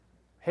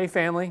Hey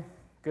family,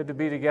 good to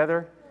be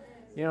together.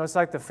 You know, it's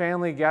like the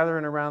family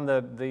gathering around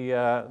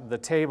the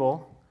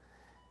table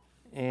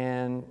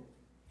and,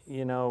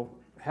 you know,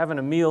 having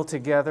a meal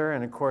together,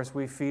 and of course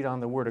we feed on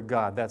the Word of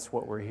God. That's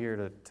what we're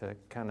here to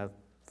kind of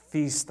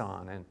feast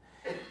on.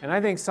 And I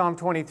think Psalm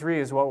 23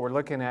 is what we're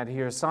looking at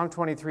here. Psalm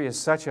 23 is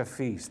such a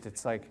feast.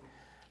 It's like,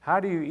 how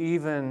do you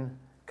even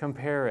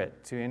compare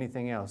it to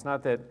anything else?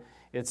 Not that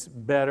it's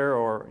better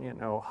or, you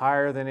know,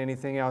 higher than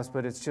anything else,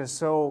 but it's just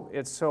so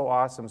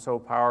awesome, so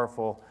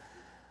powerful,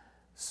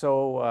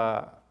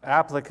 so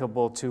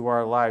applicable to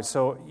our lives.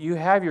 So you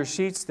have your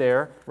sheets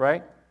there,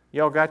 right?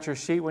 Y'all got your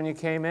sheet when you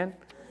came in?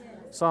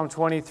 Yes. Psalm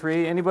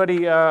 23.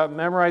 Anybody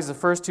memorize the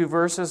first two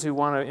verses who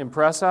want to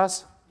impress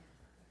us?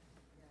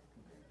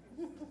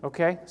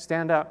 Okay,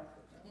 stand up.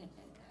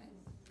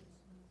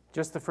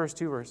 Just the first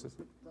two verses.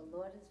 The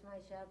Lord is my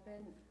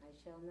shepherd, I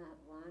shall not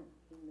want.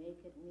 He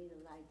maketh me to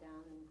lie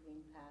down in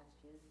green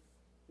pastures.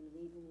 He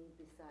leadeth me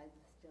beside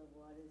the still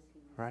waters.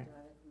 He restoreth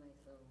my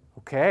soul.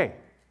 Okay.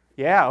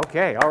 Yeah,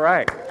 okay, all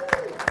right.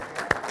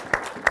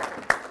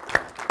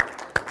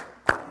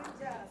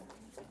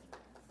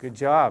 Good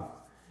job.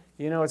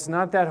 You know, it's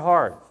not that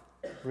hard.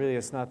 Really,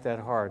 it's not that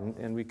hard.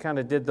 And we kind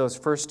of did those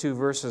first two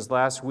verses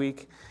last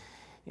week.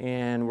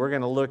 And we're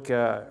going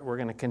to we're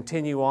going to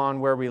continue on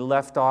where we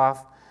left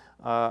off.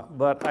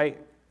 But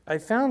I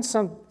found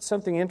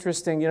something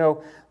interesting. You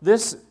know,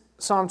 this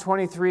Psalm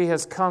 23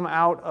 has come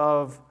out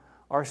of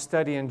our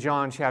study in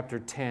John chapter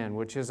 10,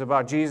 which is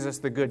about Jesus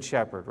the Good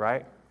Shepherd,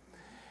 right?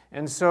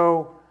 And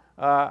so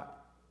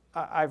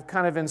I've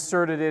kind of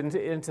inserted it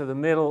into the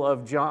middle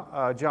of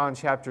John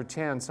chapter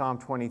 10, Psalm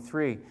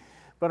 23.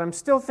 But I'm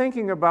still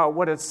thinking about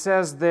what it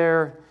says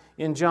there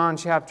in John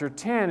chapter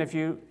 10. If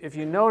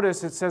you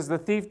notice, it says, the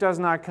thief does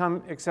not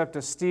come except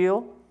to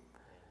steal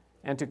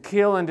and to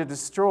kill and to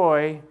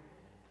destroy.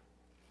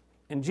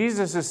 And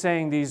Jesus is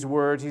saying these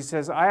words. He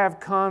says, I have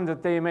come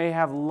that they may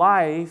have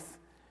life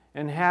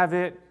and have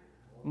it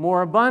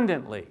more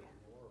abundantly.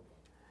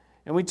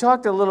 And we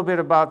talked a little bit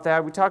about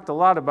that. We talked a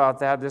lot about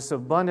that, this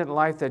abundant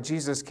life that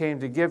Jesus came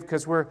to give,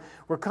 because we're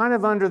kind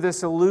of under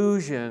this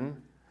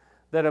illusion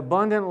that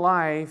abundant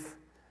life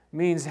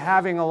means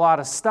having a lot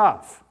of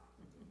stuff.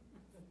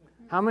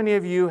 How many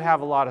of you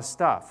have a lot of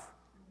stuff?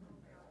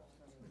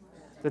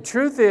 The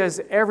truth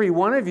is, every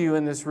one of you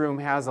in this room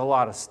has a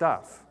lot of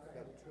stuff.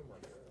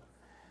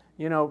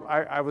 You know,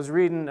 I was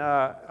reading,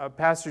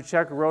 Pastor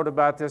Chuck wrote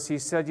about this. He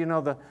said,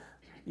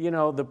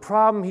 the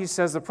problem, he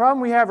says, the problem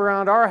we have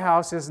around our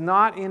house is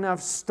not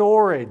enough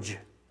storage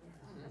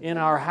in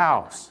our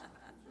house.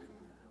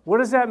 What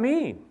does that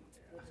mean?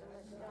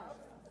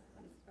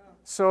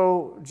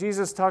 So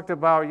Jesus talked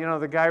about,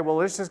 the guy,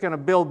 well, it's just going to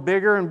build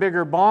bigger and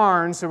bigger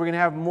barns so we're going to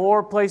have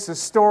more places to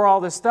store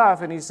all this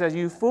stuff. And he says,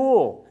 you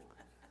fool.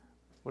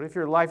 What if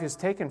your life is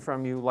taken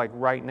from you like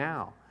right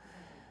now?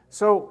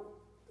 So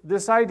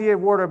this idea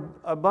of what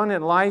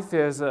abundant life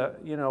is, we're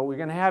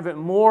going to have it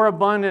more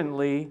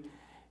abundantly.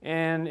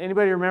 And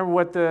anybody remember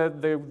what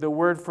the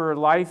word for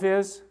life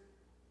is?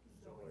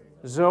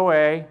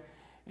 Zoe.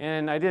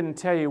 And I didn't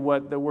tell you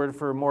what the word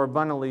for more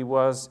abundantly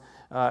was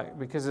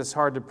because it's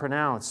hard to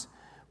pronounce.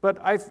 But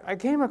I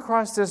came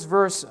across this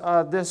verse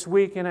this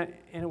week, and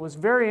it was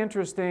very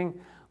interesting.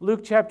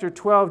 Luke chapter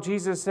 12,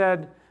 Jesus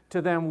said to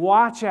them,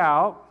 watch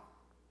out,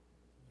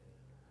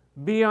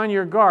 be on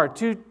your guard.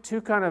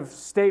 Two kind of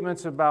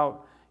statements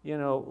about,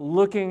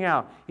 looking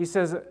out. He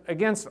says,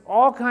 against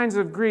all kinds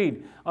of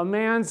greed. A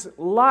man's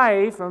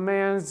life, a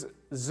man's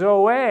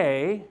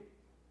zoe,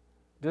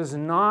 does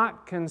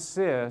not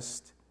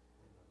consist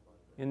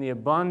in the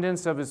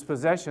abundance of his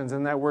possessions.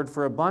 And that word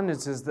for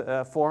abundance is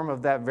the form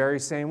of that very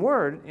same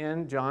word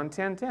in John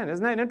 10:10.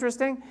 Isn't that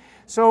interesting?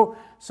 So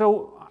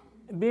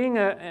being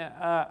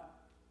a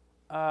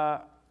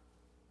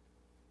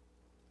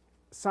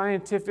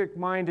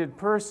scientific-minded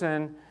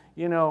person,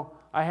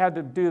 I had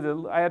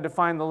to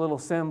find the little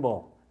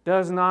symbol.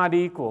 Does not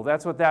equal.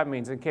 That's what that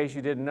means, in case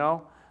you didn't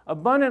know.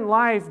 Abundant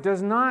life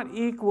does not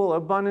equal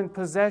abundant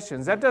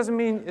possessions. That doesn't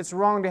mean it's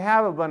wrong to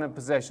have abundant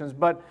possessions,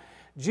 but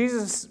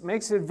Jesus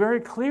makes it very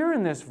clear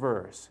in this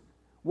verse.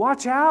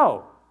 Watch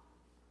out.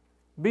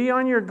 Be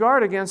on your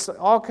guard against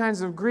all kinds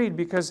of greed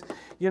because,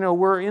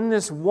 we're in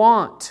this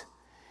want.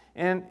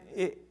 And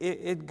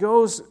it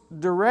goes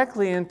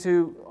directly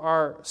into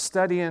our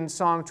study in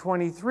Psalm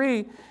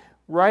 23,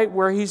 right,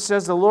 where he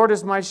says, the Lord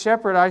is my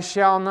shepherd, I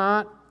shall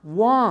not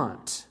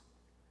want.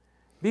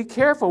 Be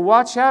careful.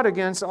 Watch out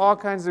against all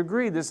kinds of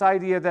greed. This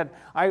idea that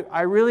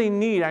I really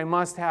need, I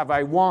must have,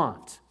 I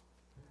want.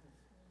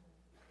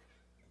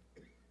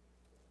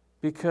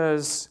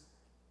 Because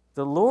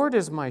the Lord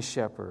is my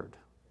shepherd.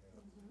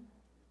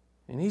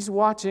 And He's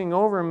watching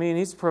over me, and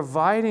He's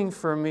providing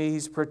for me,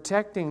 He's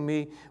protecting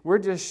me. We're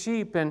just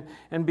sheep, and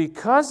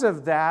because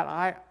of that,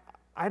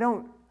 I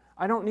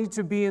don't need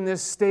to be in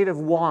this state of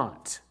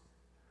want.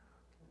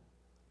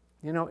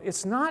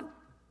 It's not,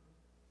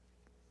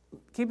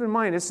 keep in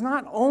mind, it's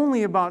not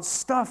only about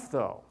stuff,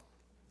 though.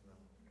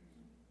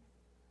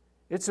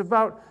 It's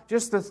about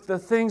just the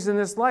things in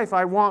this life.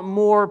 I want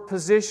more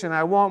position.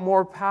 I want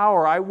more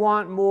power. I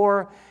want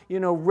more,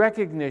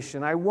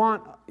 recognition. I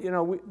want,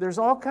 there's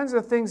all kinds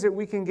of things that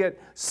we can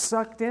get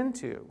sucked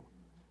into.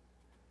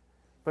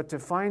 But to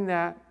find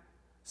that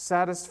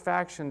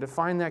satisfaction, to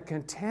find that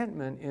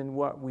contentment in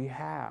what we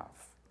have,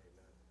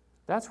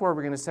 that's where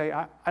we're going to say,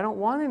 I don't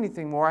want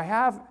anything more. I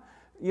have,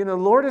 the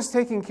Lord is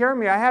taking care of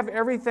me. I have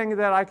everything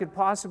that I could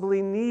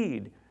possibly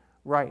need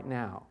right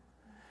now.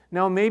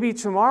 Now, maybe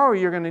tomorrow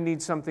you're going to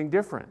need something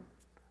different.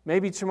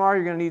 Maybe tomorrow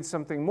you're going to need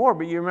something more.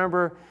 But you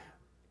remember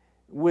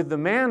with the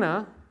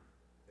manna,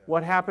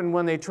 what happened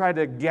when they tried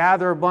to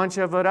gather a bunch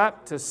of it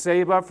up to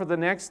save up for the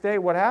next day?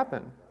 What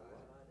happened?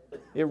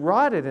 It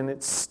rotted and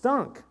it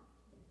stunk.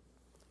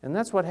 And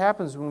that's what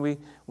happens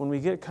when we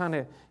get kind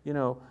of,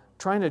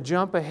 trying to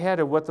jump ahead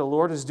of what the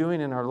Lord is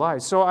doing in our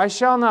lives. So I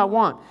shall not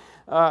want.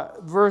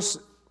 The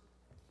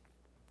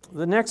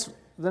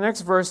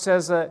next verse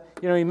says that,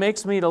 He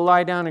makes me to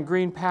lie down in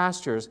green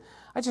pastures.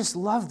 I just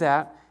love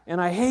that, and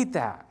I hate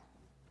that.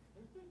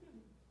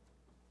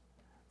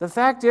 The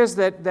fact is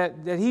that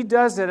He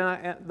does it,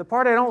 and the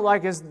part I don't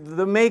like is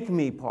the make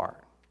me part.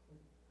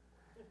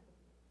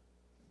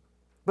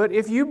 But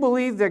if you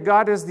believe that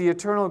God is the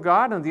eternal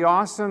God and the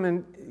awesome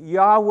and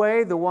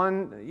Yahweh, the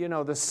one,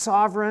 the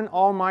sovereign,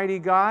 almighty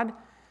God,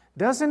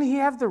 doesn't He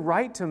have the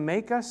right to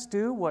make us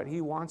do what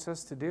He wants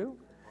us to do?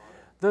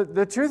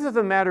 The truth of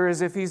the matter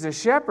is, if He's a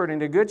shepherd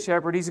and a good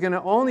shepherd, He's going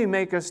to only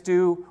make us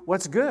do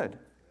what's good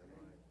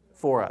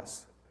for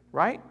us.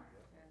 Right?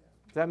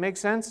 Does that make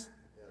sense?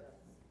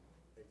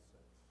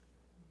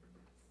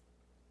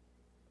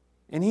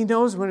 And He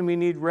knows when we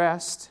need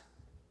rest.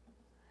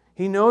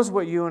 He knows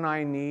what you and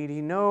I need.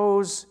 He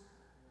knows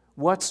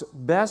what's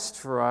best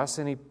for us.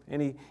 And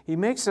He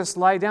makes us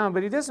lie down,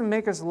 but He doesn't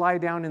make us lie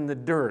down in the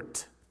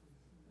dirt.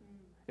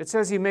 It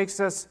says He makes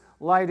us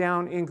lie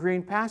down in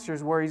green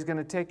pastures where He's going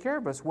to take care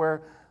of us,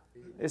 where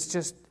it's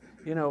just,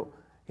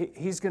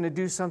 He's going to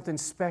do something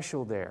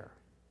special there.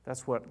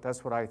 That's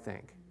what I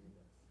think.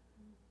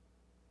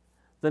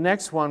 The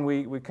next one,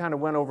 we kind of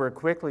went over it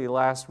quickly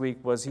last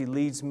week, was He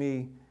leads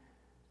me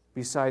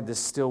beside the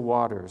still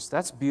waters.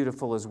 That's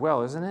beautiful as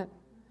well, isn't it?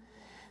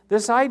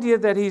 This idea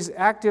that He's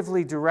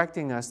actively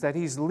directing us, that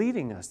He's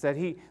leading us,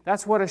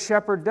 that's what a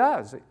shepherd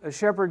does. A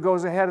shepherd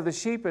goes ahead of the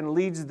sheep and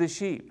leads the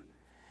sheep.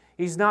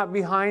 He's not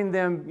behind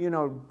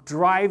them,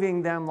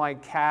 driving them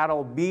like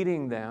cattle,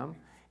 beating them.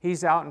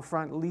 He's out in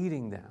front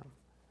leading them.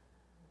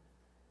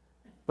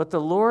 But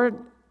the Lord,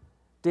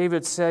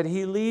 David said,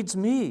 He leads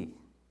me.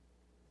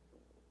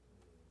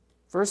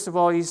 First of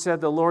all, he said,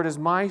 the Lord is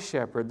my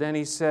shepherd. Then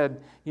he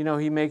said,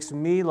 He makes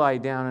me lie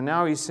down. And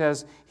now he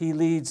says, He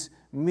leads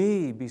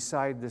me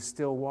beside the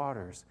still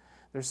waters.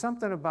 There's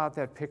something about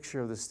that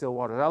picture of the still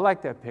waters. I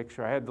like that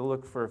picture. I had to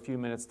look for a few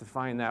minutes to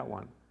find that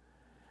one.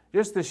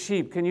 Just the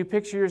sheep. Can you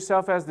picture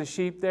yourself as the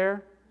sheep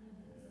there?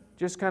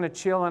 Just kind of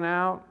chilling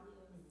out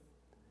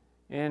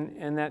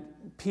in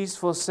that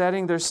peaceful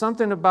setting. There's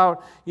something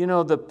about,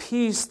 the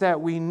peace that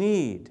we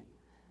need.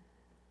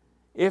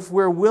 If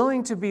we're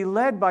willing to be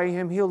led by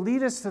Him, He'll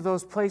lead us to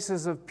those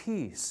places of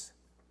peace.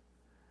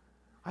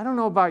 I don't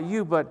know about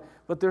you, but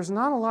there's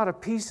not a lot of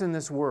peace in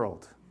this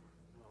world.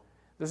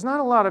 There's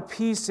not a lot of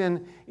peace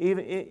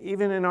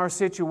even in our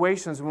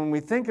situations when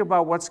we think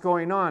about what's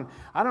going on.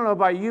 I don't know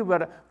about you,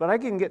 but I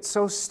can get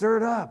so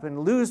stirred up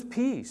and lose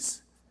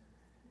peace.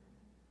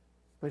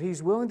 But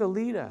He's willing to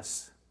lead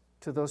us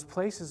to those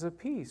places of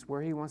peace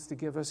where He wants to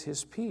give us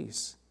His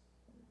peace.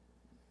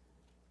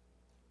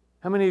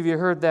 How many of you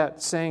heard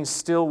that saying,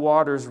 still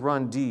waters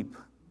run deep?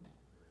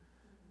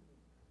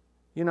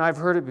 I've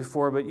heard it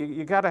before, but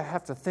you got to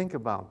have to think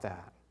about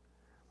that.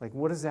 Like,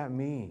 what does that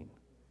mean?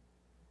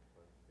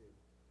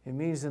 It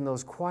means in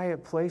those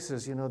quiet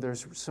places,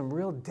 there's some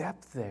real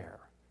depth there.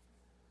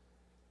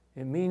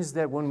 It means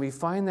that when we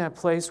find that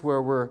place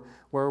where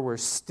we're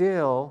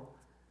still,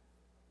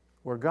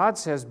 where God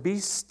says, be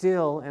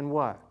still and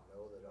what?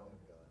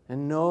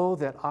 And know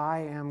that I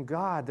am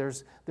God.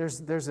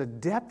 There's a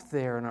depth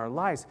there in our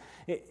lives.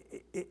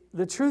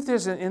 The truth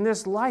is, in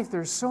this life,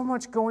 there's so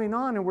much going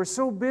on, and we're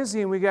so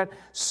busy, and we got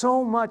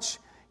so much,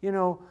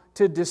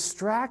 to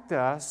distract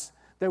us,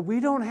 that we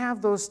don't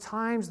have those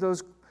times,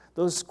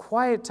 those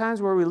quiet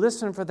times where we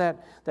listen for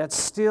that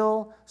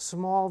still,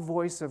 small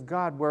voice of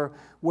God,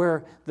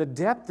 where the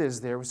depth is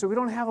there. So we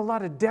don't have a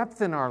lot of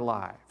depth in our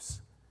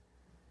lives,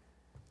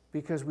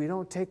 because we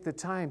don't take the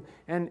time.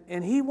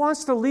 And He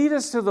wants to lead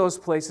us to those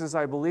places,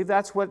 I believe.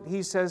 That's what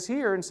He says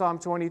here in Psalm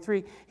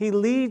 23. He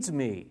leads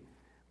me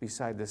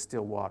beside the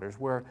still waters,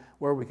 where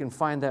we can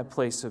find that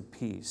place of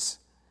peace,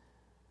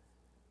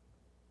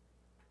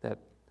 that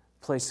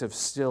place of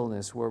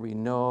stillness where we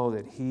know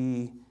that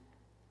He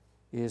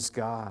is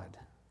God.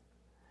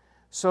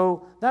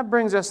 So that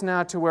brings us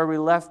now to where we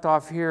left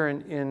off here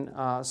in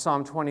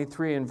Psalm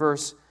 23 in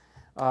verse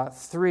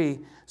 3.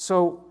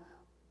 So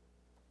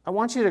I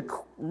want you to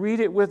read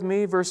it with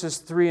me, verses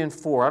 3 and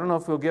 4. I don't know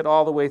if we'll get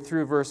all the way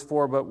through verse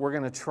 4, but we're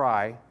going to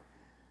try.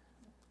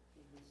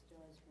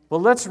 Well,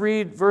 let's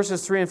read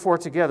verses 3 and 4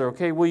 together,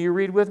 okay? Will you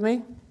read with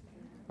me?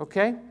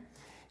 Okay?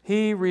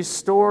 He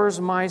restores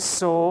my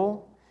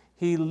soul.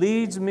 He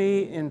leads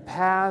me in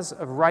paths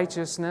of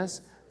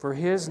righteousness for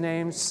His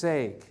name's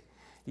sake.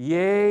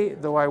 Yea,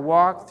 though I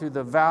walk through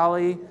the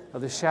valley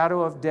of the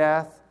shadow of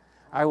death,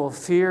 I will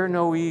fear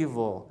no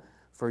evil,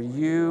 for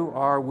You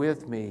are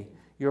with me.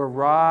 Your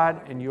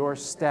rod and Your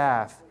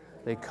staff,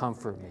 they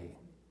comfort me.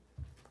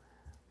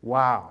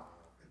 Wow.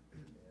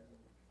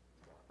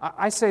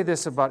 I say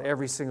this about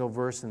every single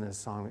verse in this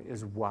song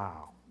is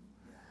wow.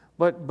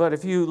 But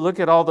if you look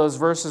at all those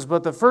verses,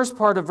 but the first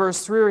part of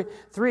verse 3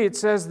 it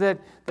says that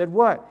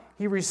what?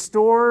 He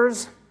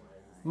restores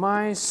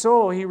my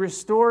soul. He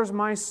restores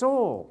my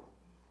soul.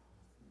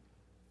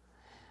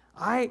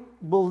 I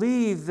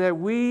believe that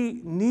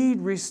we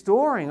need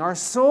restoring. Our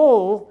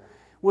soul,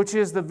 which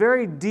is the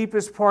very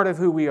deepest part of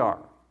who we are.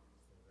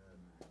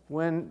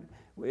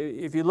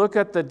 If you look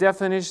at the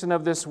definition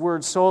of this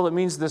word soul, it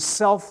means the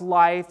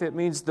self-life. It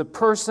means the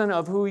person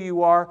of who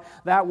you are,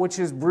 that which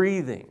is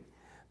breathing.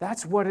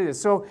 That's what it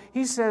is. So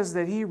he says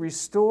that He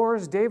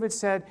restores. David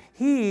said,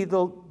 He,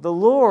 the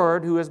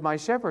Lord, who is my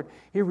shepherd,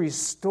 He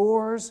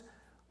restores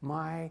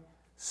my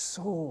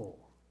soul.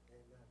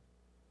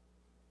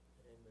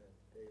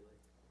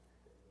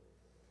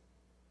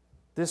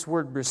 This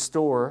word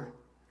restore,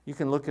 you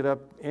can look it up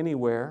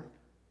anywhere.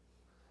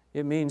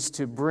 It means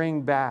to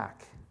bring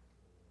back,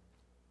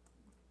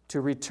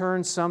 to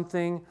return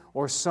something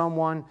or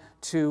someone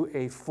to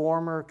a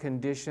former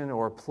condition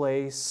or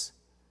place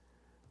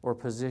or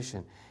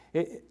position.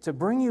 To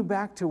bring you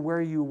back to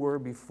where you were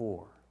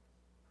before.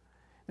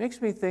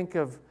 Makes me think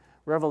of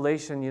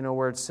Revelation,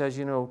 where it says,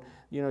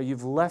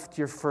 you've left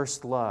your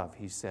first love,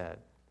 He said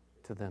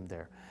to them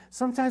there.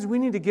 Sometimes we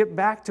need to get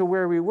back to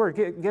where we were,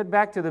 get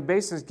back to the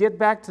basics, get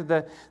back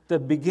to the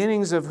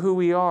beginnings of who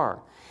we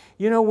are.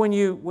 When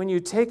you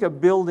take a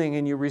building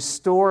and you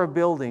restore a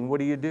building, what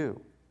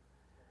do?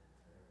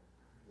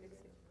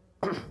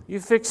 You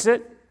fix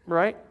it,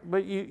 right?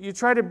 But you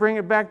try to bring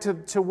it back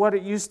to what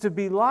it used to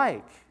be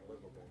like.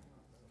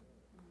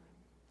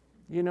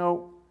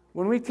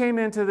 When we came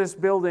into this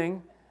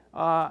building,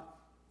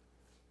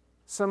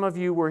 some of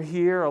you were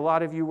here, a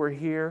lot of you were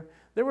here.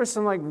 There were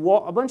some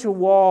a bunch of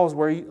walls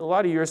where a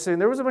lot of you are sitting.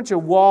 There was a bunch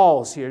of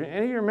walls here.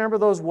 Any of you remember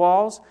those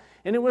walls?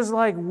 And it was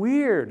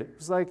weird. It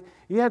was like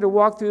you had to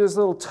walk through this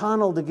little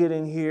tunnel to get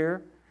in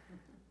here.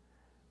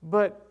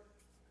 But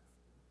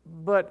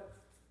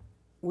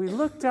we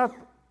looked up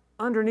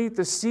underneath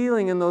the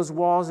ceiling in those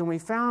walls and we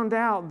found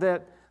out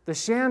that the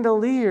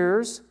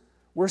chandeliers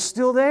were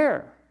still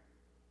there.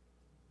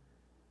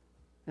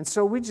 And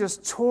so we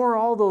just tore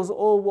all those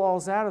old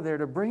walls out of there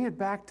to bring it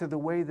back to the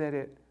way that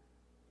it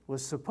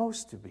was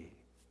supposed to be.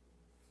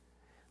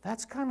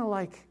 That's kind of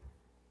like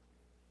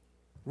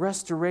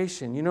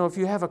restoration. If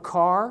you have a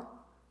car,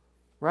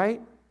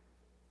 right?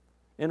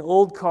 An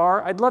old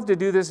car. I'd love to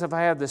do this if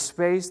I had the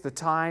space, the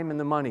time, and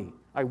the money.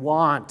 I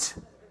want,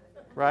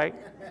 right?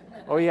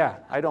 Oh yeah,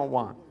 I don't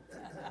want.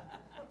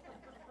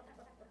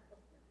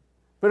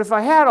 But if I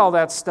had all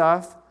that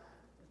stuff,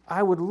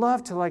 I would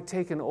love to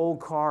take an old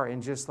car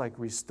and just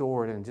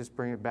restore it and just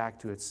bring it back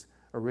to its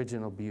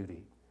original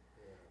beauty.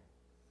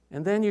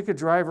 And then you could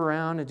drive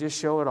around and just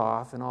show it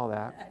off and all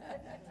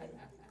that.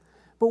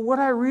 But what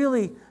I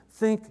really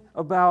think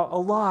about a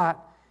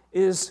lot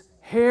is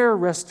hair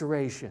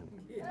restoration.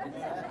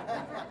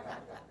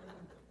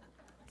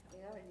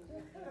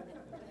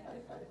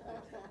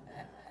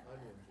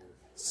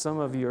 Some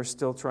of you are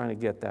still trying to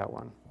get that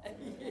one.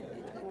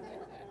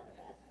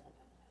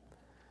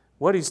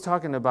 What he's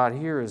talking about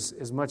here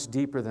is much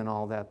deeper than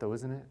all that, though,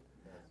 isn't it?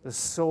 The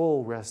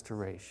soul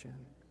restoration.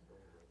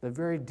 The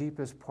very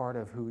deepest part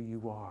of who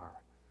you are.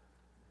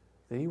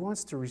 That He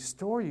wants to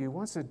restore you. He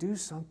wants to do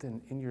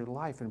something in your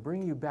life and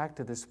bring you back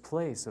to this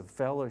place of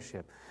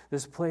fellowship,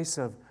 this place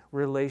of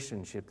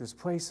relationship, this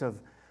place of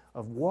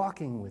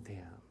walking with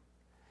Him.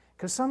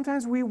 Because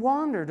sometimes we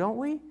wander, don't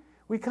we?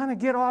 We kind of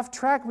get off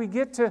track. We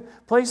get to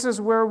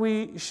places where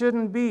we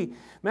shouldn't be.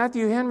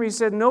 Matthew Henry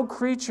said, no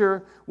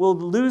creature will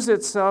lose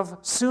itself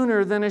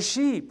sooner than a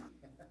sheep.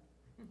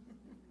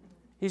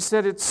 He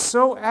said it's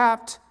so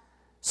apt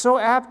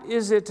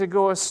is it to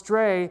go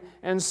astray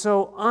and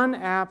so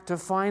unapt to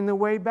find the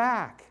way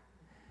back.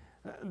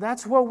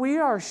 That's what we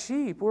are,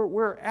 sheep.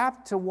 We're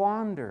apt to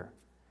wander.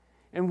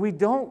 And we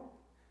don't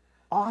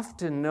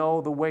often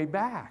know the way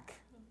back.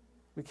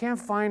 We can't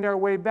find our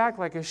way back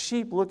like a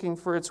sheep looking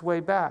for its way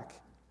back.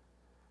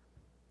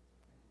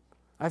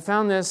 I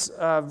found this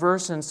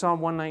verse in Psalm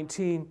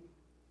 119.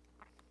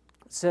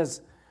 It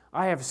says,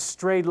 I have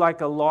strayed like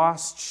a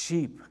lost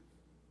sheep.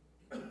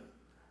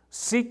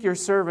 Seek your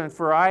servant,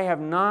 for I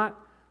have not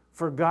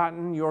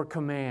forgotten your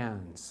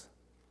commands.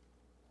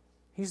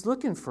 He's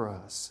looking for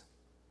us.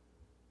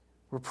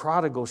 We're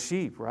prodigal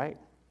sheep, right?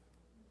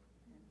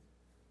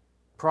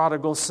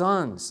 Prodigal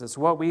sons, that's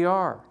what we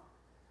are.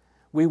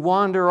 We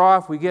wander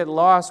off, we get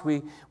lost,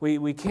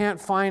 we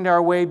can't find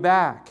our way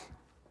back.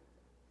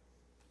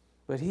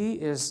 But He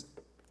is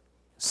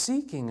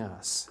seeking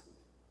us.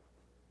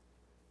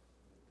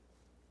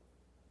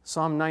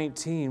 Psalm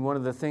 19, one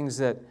of the things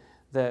that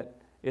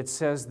it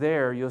says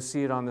there, you'll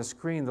see it on the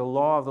screen, the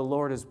law of the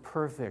Lord is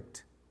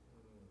perfect,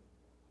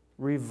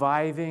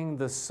 reviving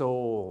the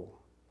soul.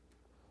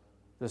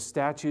 The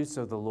statutes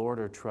of the Lord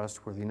are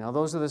trustworthy. Now,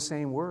 those are the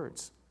same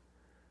words.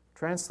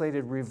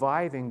 Translated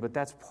reviving, but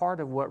that's part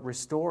of what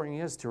restoring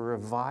is, to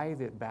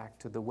revive it back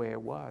to the way it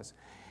was.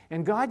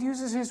 And God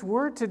uses His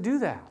Word to do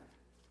that.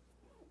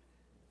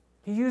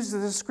 He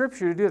uses the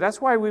Scripture to do it.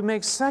 That's why we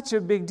make such a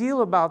big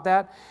deal about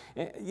that.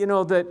 You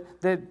know,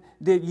 that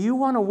you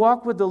want to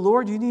walk with the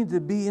Lord, you need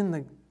to be in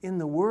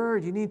the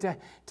Word. You need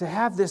to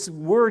have this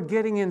Word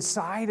getting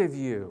inside of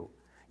you.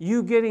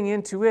 You getting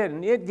into it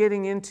and it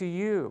getting into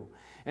you.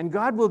 And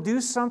God will do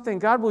something.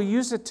 God will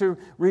use it to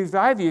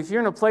revive you. If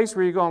you're in a place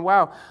where you're going,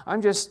 wow,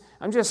 I'm just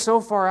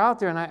so far out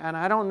there and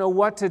I don't know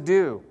what to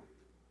do.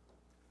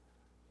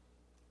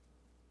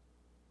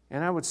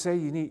 And I would say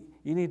you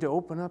need to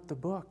open up the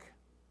book.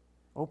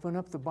 Open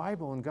up the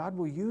Bible, and God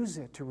will use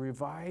it to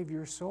revive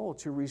your soul,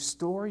 to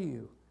restore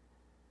you.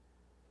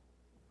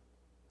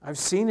 I've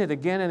seen it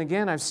again and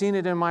again. I've seen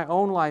it in my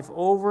own life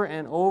over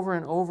and over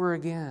and over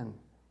again.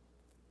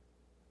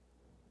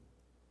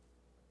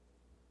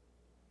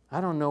 I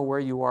don't know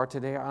where you are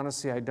today.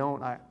 Honestly, I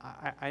don't.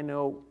 I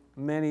know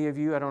many of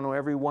you. I don't know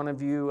every one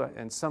of you.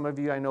 And some of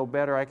you I know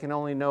better. I can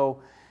only know,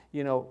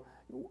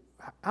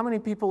 how many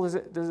people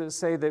does it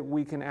say that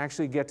we can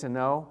actually get to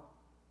know?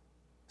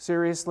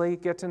 Seriously,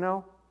 get to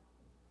know?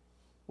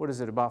 What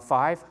is it, about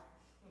 5?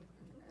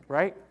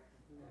 Right?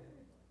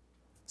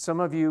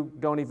 Some of you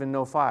don't even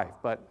know 5,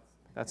 but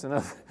that's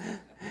enough.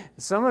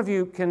 Some of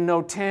you can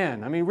know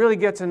 10. I mean, really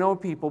get to know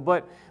people.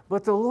 But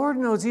the Lord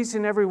knows each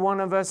and every one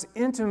of us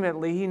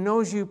intimately. He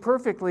knows you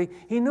perfectly.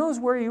 He knows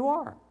where you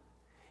are.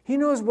 He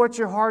knows what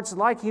your heart's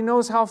like. He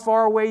knows how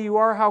far away you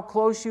are, how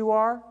close you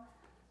are.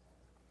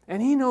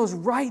 And He knows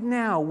right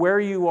now where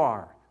you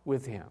are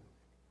with Him.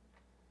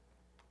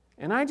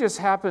 And I just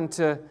happen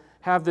to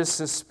have this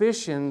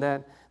suspicion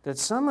that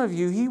some of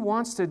you, He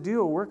wants to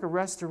do a work of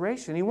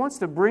restoration. He wants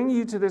to bring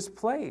you to this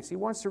place. He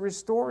wants to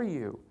restore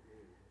you.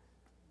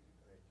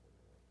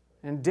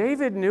 And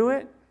David knew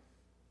it.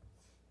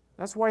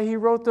 That's why he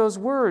wrote those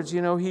words.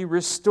 He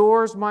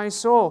restores my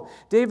soul.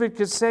 David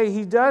could say,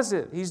 He does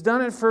it. He's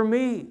done it for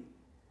me.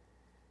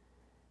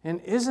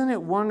 And isn't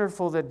it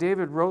wonderful that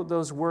David wrote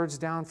those words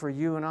down for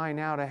you and I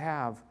now to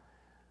have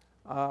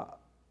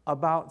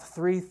about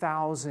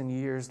 3,000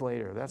 years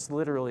later? That's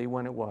literally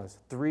when it was.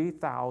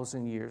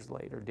 3,000 years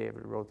later,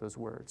 David wrote those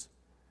words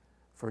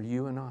for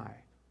you and I.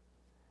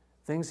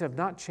 Things have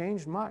not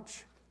changed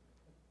much.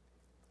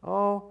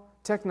 Oh,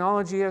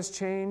 technology has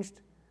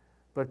changed,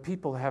 but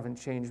people haven't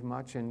changed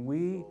much, and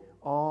we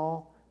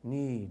all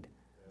need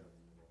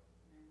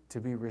to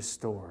be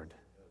restored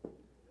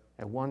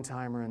at one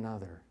time or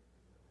another.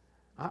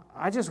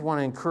 I just want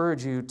to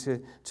encourage you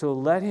to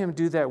let Him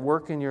do that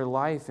work in your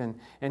life,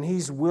 and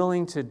He's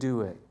willing to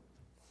do it.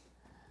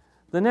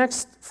 The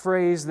next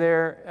phrase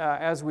there,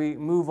 as we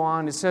move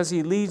on, it says,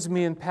 He leads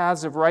me in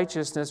paths of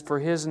righteousness for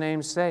His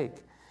name's sake.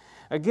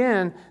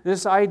 Again,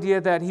 this idea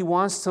that He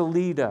wants to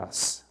lead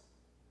us.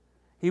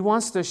 He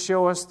wants to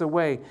show us the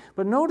way.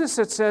 But notice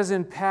it says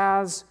in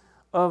paths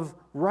of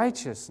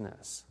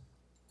righteousness.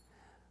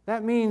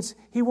 That means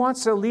He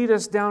wants to lead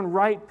us down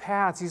right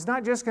paths. He's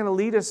not just going to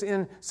lead us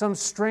in some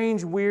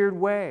strange, weird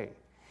way.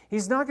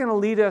 He's not going to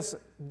lead us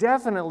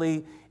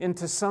definitely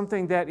into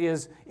something that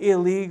is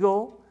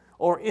illegal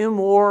or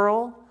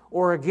immoral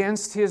or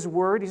against His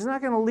word. He's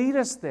not going to lead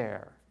us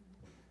there.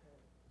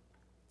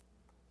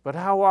 But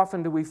how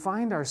often do we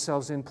find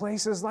ourselves in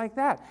places like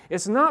that?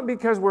 It's not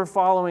because we're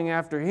following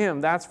after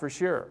Him, that's for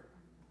sure.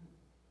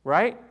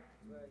 Right?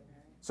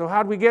 So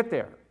how do we get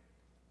there?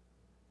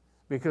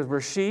 Because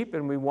we're sheep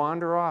and we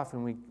wander off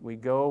and we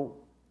go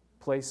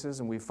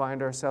places and we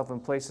find ourselves in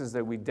places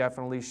that we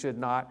definitely should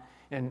not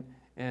and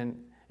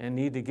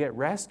need to get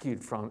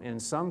rescued from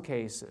in some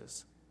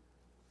cases.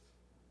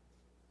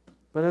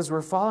 But as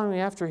we're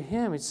following after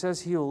Him, it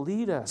says He'll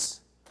lead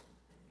us.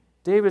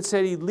 David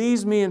said, He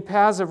leads me in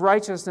paths of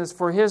righteousness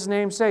for His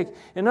name's sake.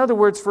 In other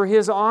words, for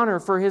His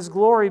honor, for His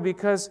glory,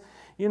 because,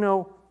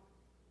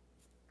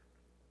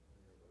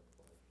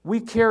 we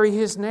carry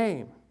His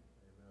name.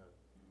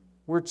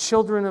 We're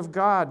children of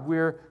God.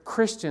 We're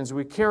Christians.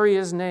 We carry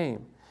His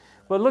name.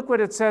 But look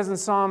what it says in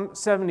Psalm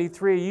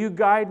 73. You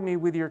guide me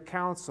with your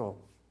counsel.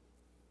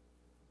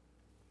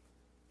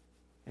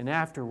 And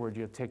afterward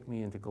you'll take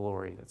me into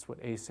glory. That's what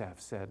Asaph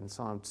said in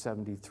Psalm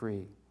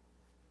 73.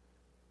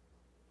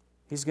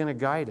 He's going to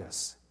guide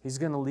us. He's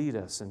going to lead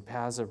us in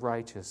paths of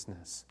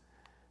righteousness.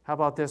 How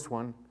about this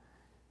one?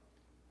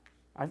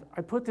 I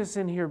put this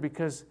in here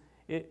because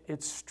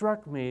it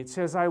struck me. It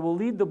says, I will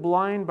lead the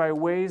blind by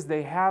ways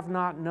they have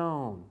not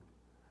known.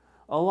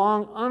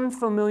 Along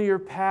unfamiliar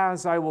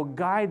paths I will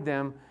guide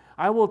them.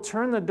 I will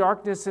turn the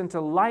darkness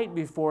into light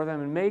before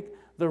them and make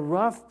the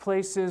rough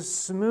places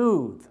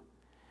smooth.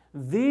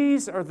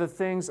 These are the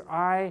things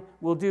I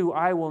will do.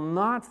 I will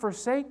not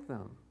forsake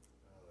them.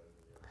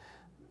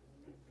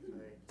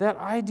 That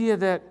idea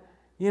that,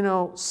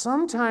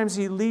 sometimes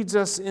He leads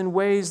us in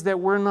ways that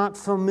we're not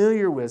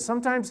familiar with.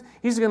 Sometimes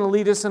He's going to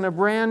lead us in a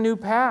brand new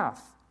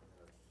path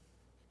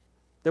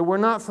that we're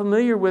not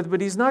familiar with, but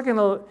He's not going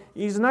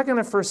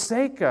to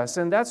forsake us.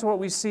 And that's what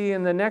we see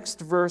in the next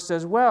verse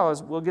as well,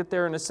 as we'll get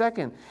there in a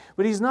second.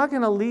 But He's not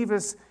going to leave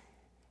us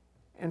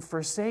and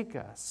forsake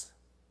us.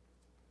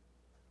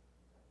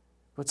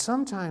 But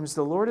sometimes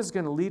the Lord is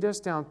going to lead us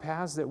down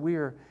paths that we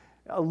are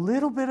a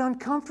little bit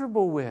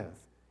uncomfortable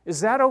with.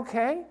 Is that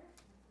okay?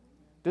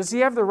 Does He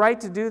have the right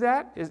to do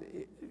that?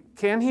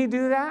 Can He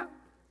do that?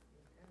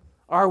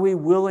 Are we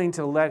willing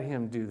to let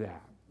Him do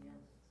that?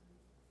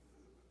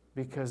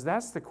 Because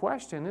that's the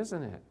question,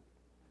 isn't it?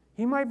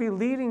 He might be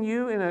leading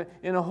you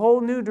in a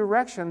whole new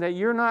direction that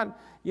you're not,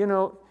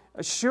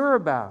 sure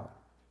about.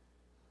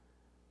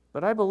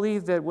 But I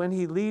believe that when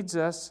He leads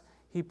us,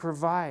 He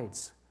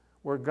provides.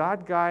 Where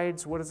God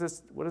guides, what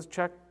does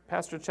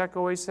Pastor Chuck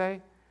always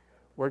say?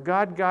 Where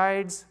God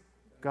guides,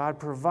 God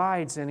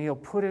provides, and He'll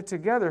put it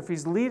together if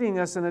He's leading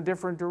us in a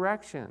different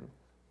direction.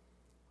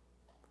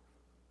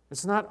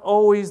 It's not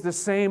always the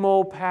same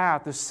old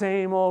path, the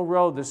same old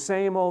road, the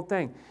same old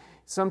thing.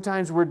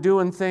 Sometimes we're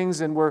doing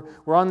things and we're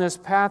on this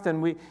path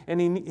and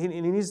He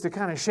needs to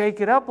kind of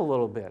shake it up a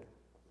little bit,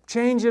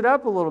 change it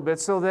up a little bit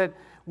so that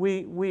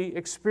we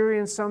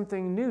experience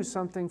something new,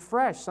 something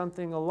fresh,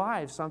 something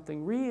alive,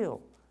 something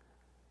real.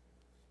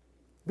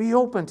 Be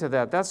open to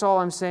that. That's all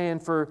I'm saying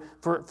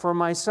for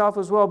myself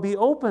as well. Be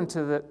open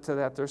to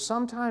that. There's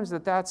sometimes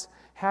that's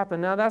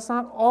happened. Now, that's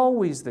not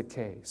always the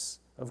case,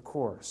 of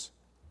course.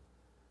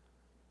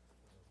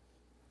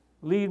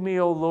 Lead me,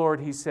 O Lord,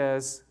 He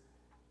says,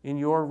 in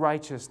your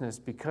righteousness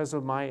because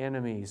of my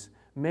enemies.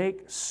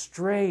 Make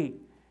straight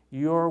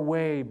your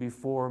way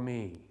before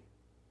me.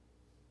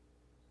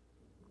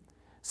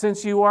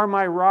 Since you are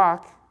my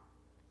rock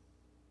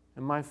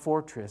and my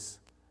fortress,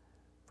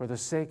 for the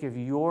sake of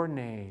your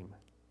name,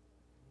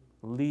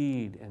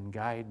 lead and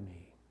guide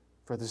me.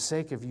 For the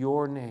sake of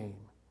your name,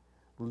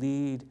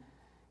 lead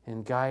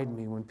and guide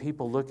me. When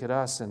people look at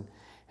us and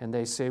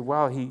they say,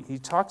 wow, he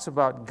talks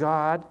about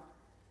God,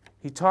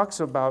 he talks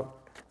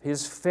about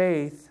His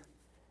faith,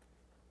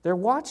 they're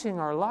watching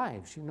our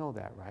lives. You know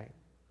that, right?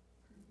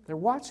 They're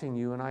watching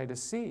you and I to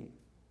see.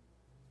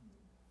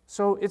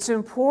 So it's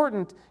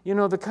important,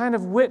 the kind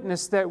of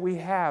witness that we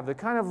have, the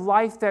kind of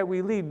life that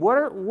we lead.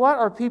 What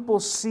are people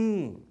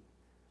seeing?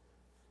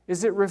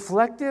 Is it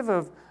reflective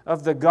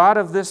of the God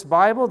of this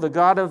Bible, the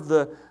God of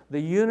the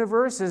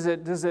universe?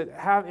 Does it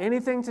have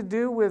anything to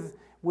do with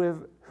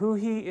who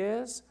He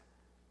is?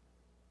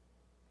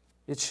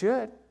 It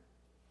should.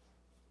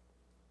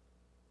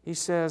 He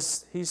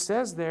says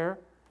there,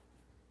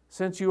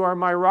 since you are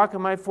my rock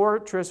and my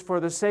fortress, for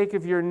the sake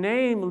of your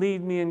name,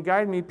 lead me and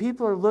guide me.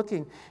 People are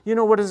looking.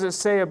 What does it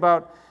say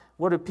about,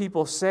 what do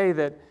people say?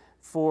 That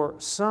for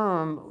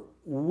some,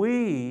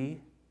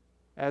 we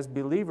as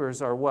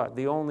believers are what?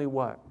 The only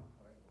what?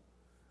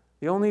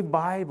 The only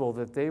Bible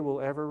that they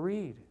will ever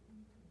read.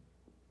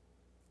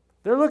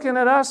 They're looking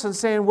at us and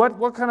saying,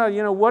 what kind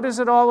of, what is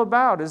it all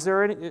about? Is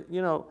there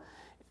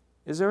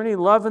any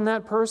love in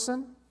that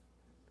person?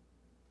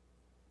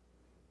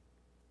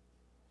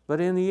 But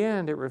in the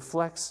end, it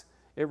reflects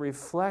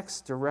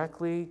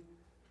directly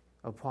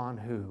upon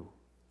who?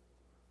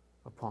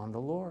 Upon the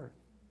Lord.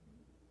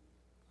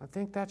 I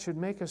think that should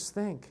make us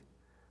think,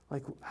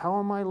 like, how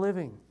am I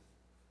living?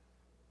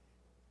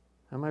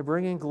 Am I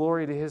bringing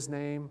glory to His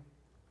name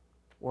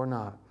or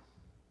not?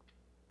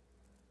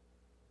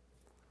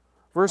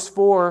 Verse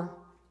 4,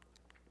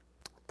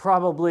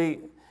 probably,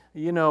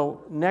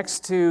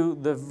 next to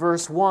the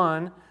verse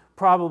 1,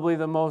 probably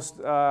the most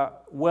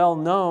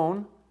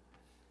well-known,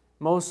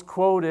 most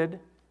quoted,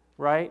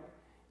 right?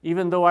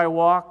 Even though I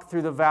walk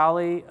through the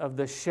valley of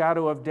the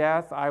shadow of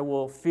death, I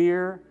will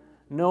fear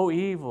no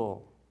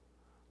evil,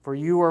 for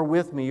you are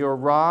with me. Your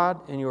rod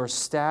and your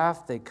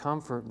staff, they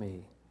comfort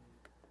me.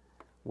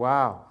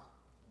 Wow.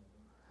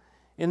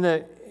 In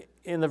the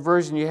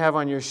version you have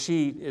on your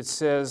sheet, it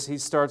says, he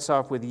starts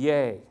off with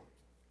yea.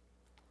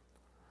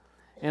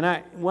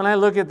 And when I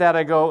look at that,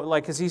 I go,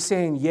 like, is he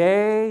saying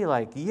yea?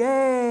 Like,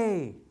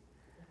 yay?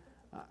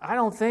 I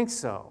don't think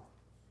so.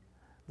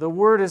 The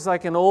word is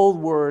like an old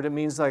word. It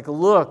means like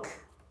look.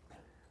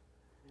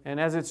 And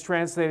as it's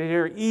translated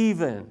here,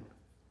 even.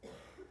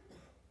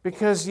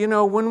 Because,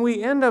 when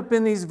we end up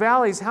in these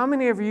valleys, how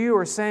many of you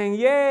are saying,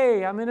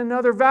 yay, I'm in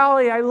another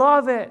valley, I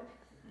love it.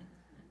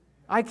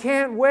 I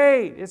can't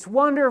wait, it's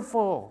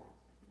wonderful.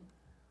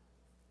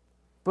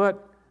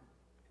 But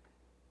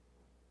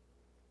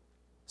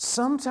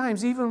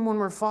sometimes, even when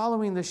we're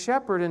following the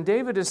shepherd, and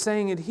David is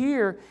saying it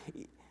here,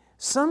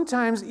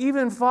 sometimes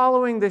even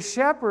following the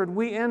shepherd,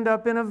 we end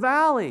up in a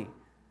valley.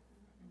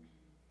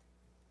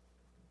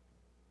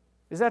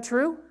 Is that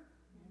true?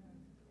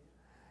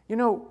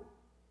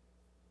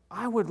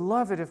 I would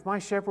love it if my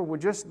shepherd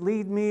would just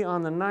lead me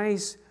on the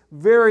nice,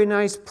 very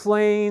nice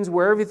plains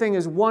where everything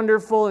is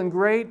wonderful and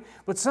great,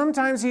 but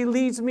sometimes he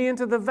leads me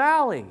into the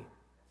valley.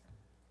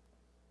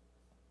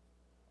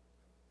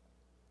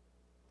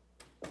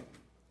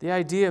 The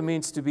idea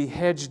means to be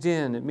hedged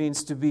in. It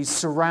means to be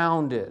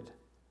surrounded.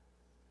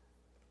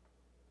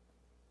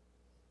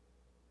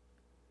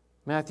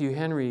 Matthew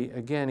Henry,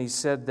 again, he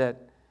said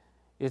that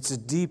it's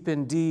deep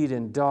indeed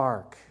and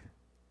dark,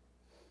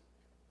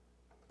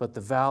 but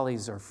the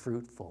valleys are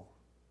fruitful.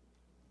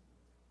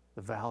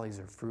 The valleys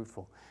are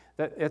fruitful.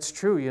 That's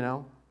true, you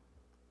know.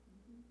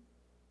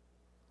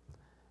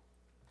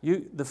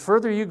 The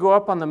further you go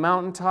up on the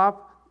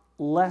mountaintop,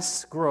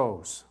 less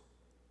grows,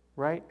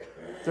 right?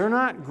 They're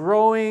not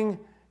growing,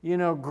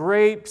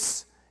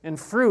 grapes and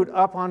fruit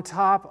up on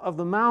top of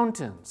the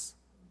mountains.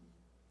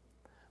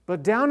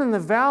 But down in the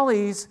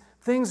valleys,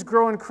 things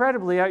grow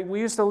incredibly.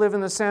 We used to live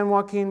in the San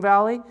Joaquin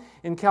Valley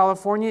in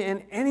California,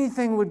 and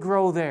anything would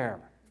grow there.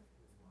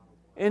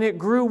 And it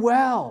grew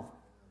well.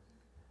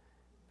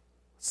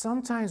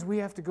 Sometimes we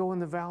have to go in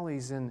the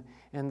valleys, and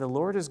the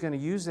Lord is going to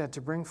use that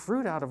to bring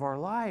fruit out of our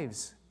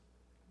lives.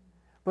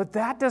 But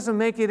that doesn't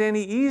make it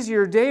any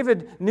easier.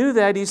 David knew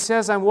that. He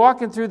says, I'm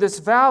walking through this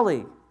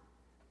valley.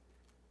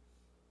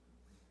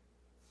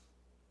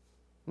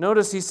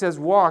 Notice he says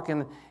walk,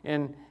 and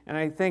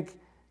I think,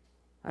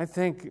 I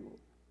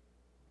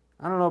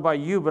don't know about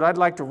you, but I'd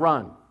like to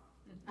run.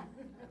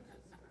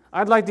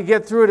 I'd like to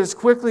get through it as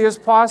quickly as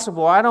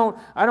possible. I don't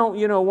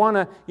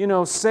want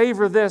to,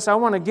 savor this. I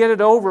want to get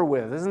it over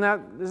with. Isn't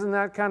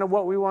that kind of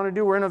what we want to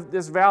do? We're in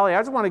this valley.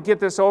 I just want to get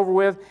this over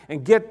with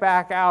and get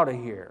back out of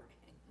here.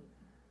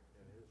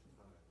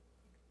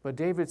 But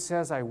David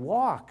says, I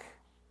walk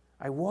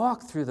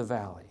through the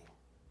valley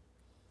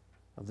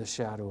of the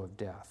shadow of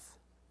death.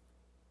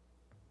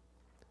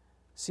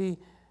 See,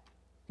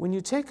 when you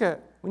take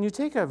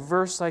a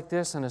verse like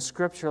this and a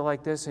scripture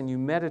like this and you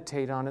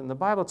meditate on it, and the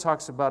Bible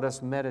talks about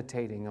us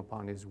meditating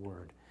upon His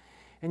Word,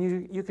 and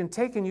you can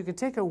take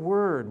a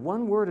word,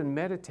 one word, and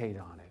meditate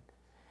on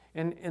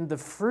it, and the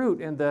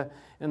fruit and the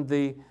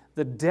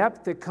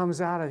depth that comes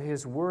out of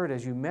His Word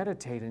as you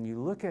meditate and you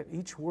look at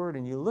each word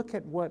and you look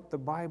at what the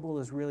Bible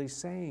is really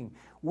saying.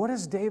 What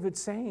is David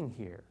saying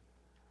here?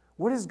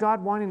 What is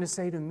God wanting to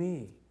say to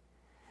me?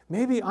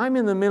 Maybe I'm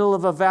in the middle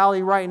of a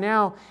valley right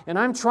now, and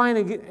I'm trying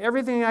to get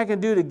everything I can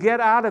do to get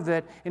out of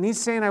it. And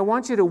He's saying, I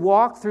want you to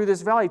walk through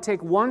this valley.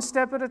 Take one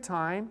step at a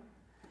time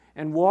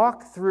and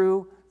walk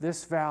through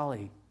this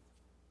valley.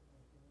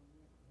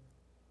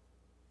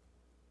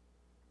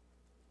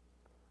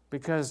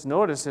 Because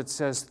notice it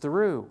says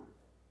through.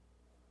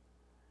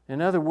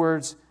 In other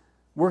words,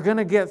 we're going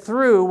to get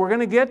through. We're going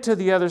to get to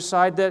the other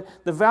side. That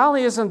the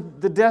valley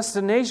isn't the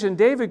destination.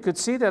 David could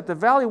see that. The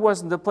valley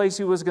wasn't the place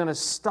he was going to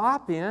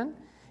stop in.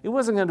 He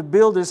wasn't going to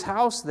build his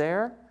house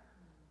there.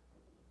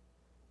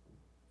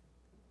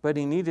 But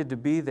he needed to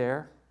be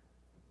there.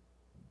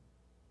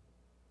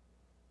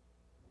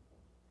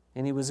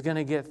 And he was going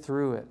to get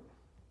through it.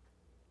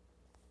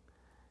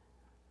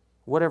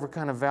 Whatever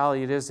kind of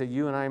valley it is that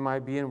you and I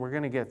might be in, we're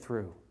going to get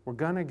through. We're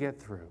going to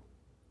get through.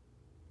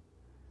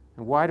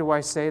 And why do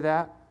I say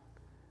that?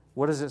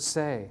 What does it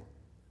say?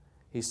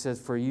 He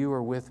says, for you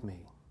are with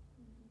me.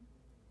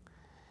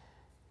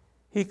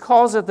 He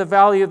calls it the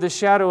valley of the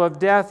shadow of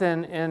death,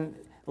 and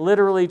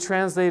literally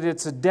translated,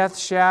 it's a death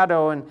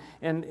shadow,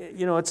 and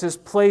it's this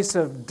place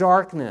of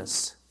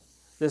darkness,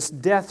 this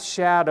death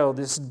shadow,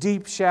 this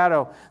deep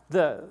shadow.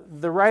 The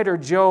writer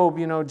Job,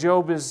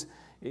 Job is,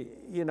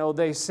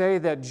 they say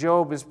that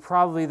Job is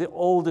probably the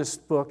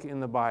oldest book in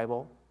the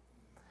Bible.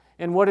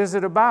 And what is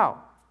it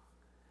about?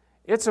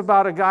 It's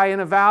about a guy in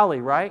a valley,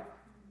 right?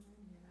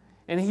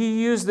 And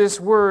he used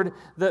this word,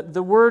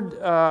 the word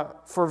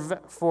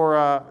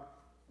for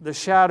the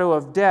shadow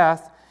of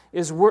death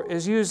is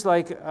used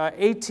like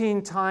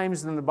 18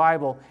 times in the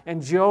Bible,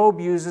 and Job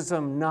uses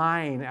them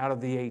 9 out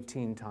of the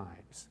 18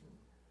 times.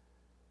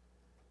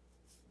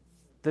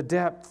 The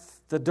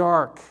depth, the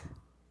dark,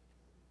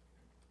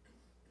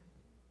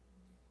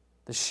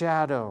 the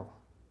shadow,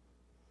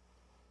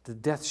 the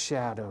death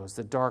shadows,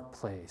 the dark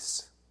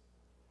place.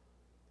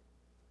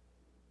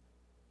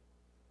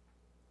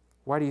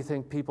 Why do you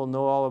think people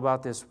know all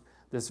about this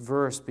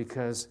verse?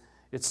 Because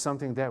it's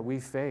something that we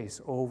face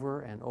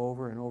over and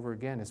over and over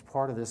again. It's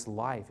part of this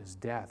life, is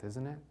death,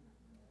 isn't it?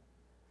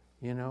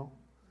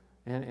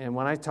 And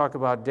when I talk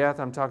about death,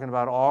 I'm talking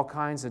about all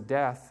kinds of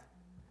death.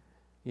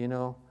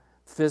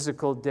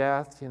 Physical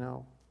death,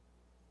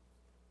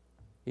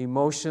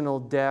 emotional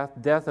death,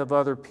 death of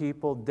other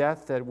people,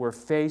 death that we're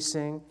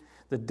facing,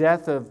 the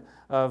death of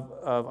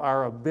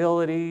our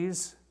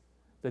abilities.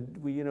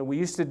 We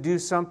used to do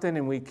something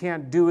and we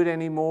can't do it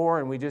anymore,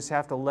 and we just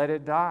have to let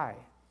it die.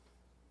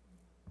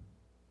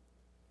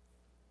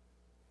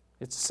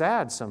 It's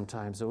sad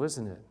sometimes, though,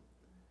 isn't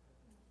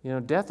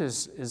it? Death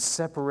is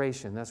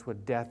separation. That's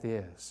what death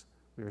is.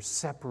 We are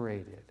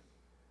separated.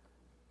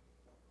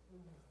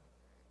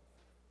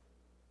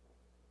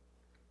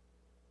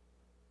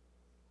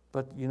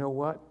 But you know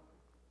what?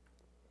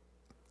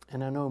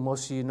 And I know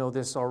most of you know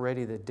this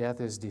already, that death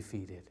is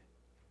defeated.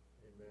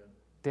 Amen.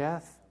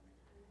 Death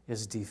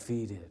is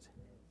defeated.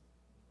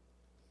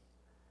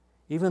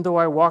 Even though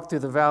I walk through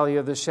the valley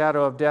of the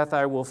shadow of death,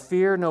 I will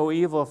fear no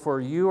evil,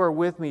 for you are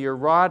with me. Your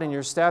rod and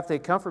your staff, they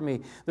comfort me.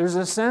 There's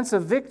a sense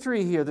of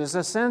victory here. There's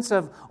a sense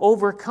of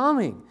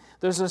overcoming.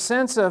 There's a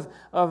sense of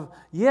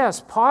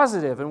yes,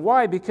 positive. And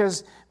why?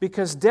 Because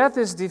death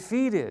is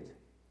defeated.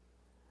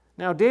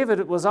 Now,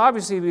 David was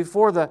obviously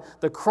before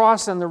the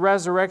cross and the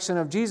resurrection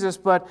of Jesus,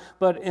 but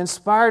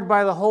inspired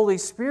by the Holy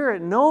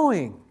Spirit,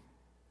 knowing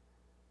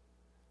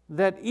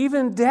that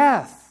even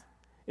death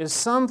is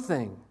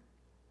something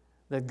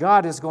that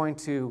God is going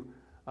to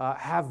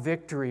have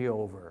victory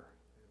over.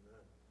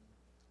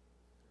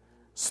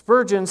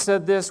 Spurgeon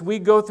said this, we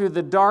go through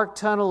the dark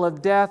tunnel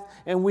of death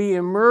and we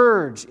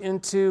emerge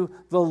into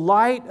the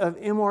light of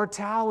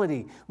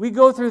immortality. We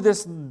go through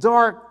this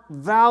dark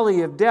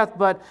valley of death,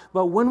 but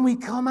when we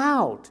come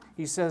out,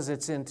 he says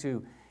it's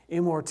into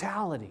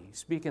immortality.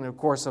 Speaking, of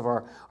course, of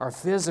our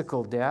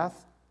physical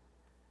death.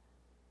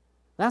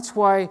 That's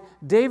why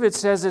David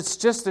says it's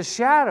just a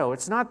shadow.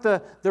 It's not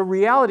the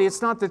reality.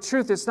 It's not the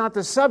truth. It's not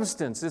the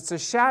substance. It's a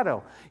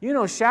shadow. You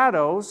know,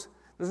 shadows,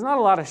 there's not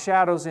a lot of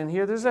shadows in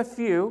here. There's a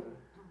few.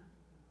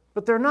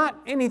 But they're not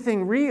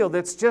anything real.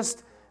 That's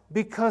just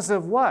because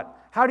of what?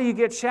 How do you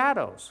get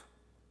shadows?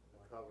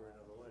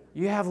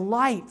 You have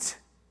light,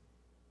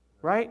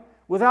 right?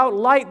 Without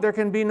light, there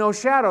can be no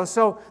shadow.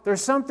 So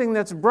there's something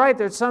that's bright,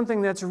 there's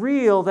something that's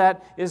real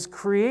that is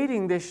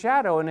creating this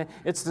shadow. And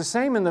it's the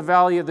same in the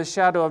valley of the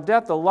shadow of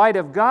death. The light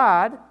of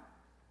God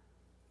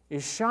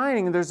is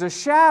shining. There's a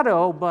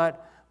shadow,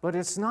 but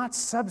it's not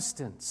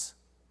substance.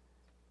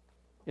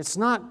 It's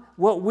not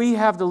what we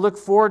have to look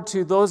forward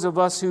to, those of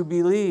us who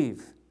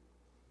believe.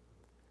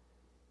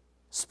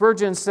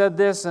 Spurgeon said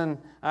this, and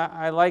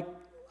I like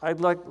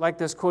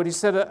this quote. He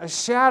said, a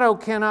shadow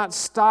cannot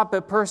stop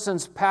a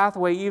person's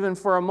pathway even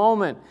for a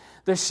moment.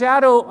 The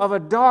shadow of a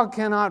dog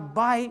cannot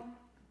bite,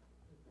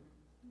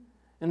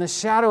 and the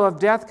shadow of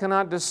death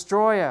cannot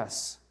destroy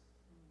us.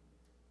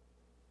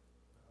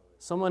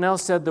 Someone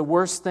else said the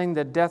worst thing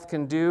that death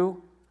can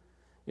do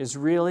is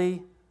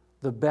really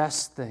the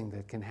best thing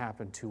that can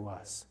happen to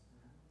us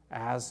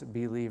as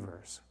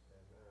believers.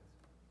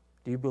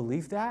 Do you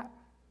believe that?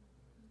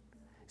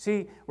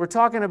 See, we're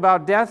talking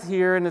about death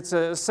here, and it's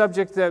a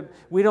subject that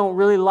we don't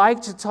really like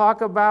to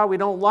talk about, we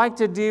don't like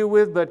to deal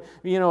with, but,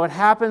 it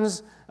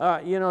happens,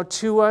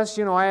 to us.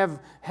 I have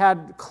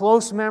had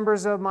close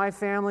members of my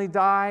family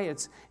die.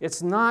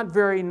 It's not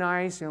very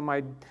nice.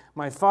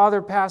 My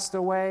father passed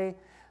away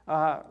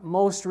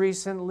most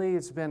recently.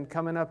 It's been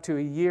coming up to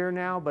a year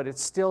now, but it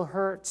still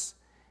hurts.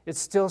 It's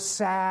still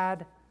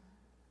sad.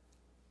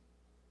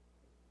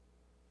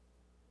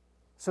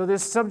 So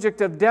this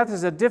subject of death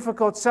is a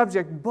difficult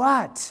subject,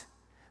 but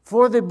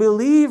for the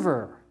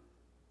believer,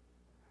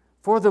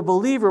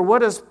 what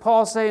does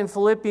Paul say in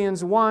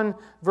Philippians 1,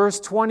 verse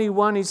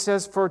 21? He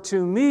says, for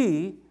to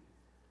me,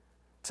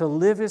 to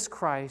live is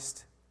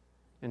Christ,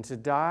 and to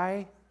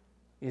die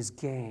is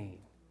gain.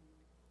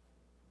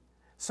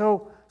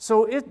 So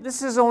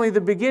this is only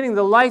the beginning.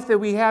 The life that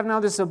we have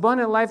now, this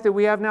abundant life that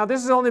we have now,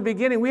 this is only the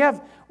beginning.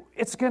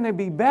 It's going to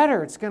be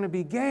better. It's going to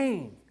be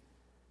gain.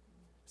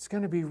 It's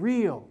going to be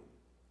real.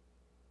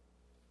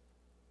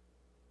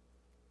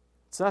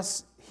 It's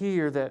us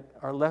here that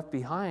are left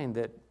behind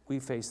that we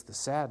face the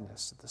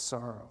sadness, the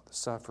sorrow, the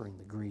suffering,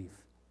 the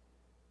grief.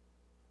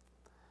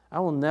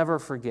 I will never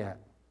forget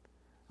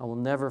Bill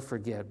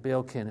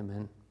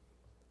Kinnaman.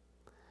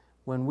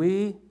 When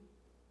we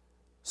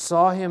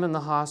saw him in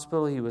the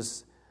hospital, he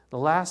was the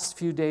last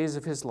few days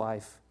of his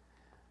life,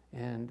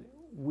 and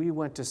we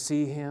went to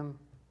see him.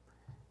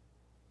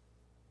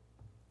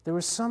 There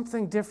was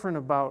something different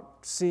about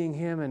seeing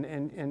him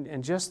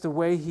and just the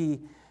way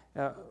he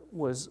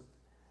was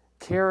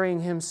carrying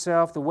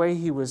himself, the way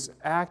he was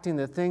acting,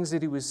 the things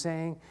that he was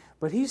saying.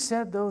 But he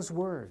said those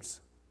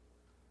words,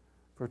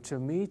 for to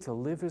me to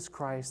live is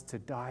Christ, to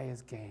die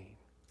is gain.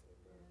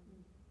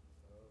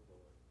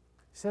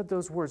 He said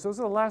those words. Those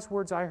are the last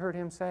words I heard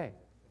him say.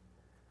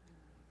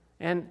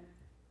 And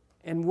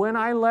when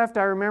I left,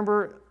 I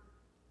remember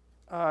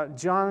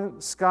John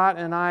Scott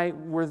and I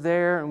were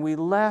there, and we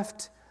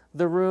left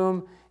the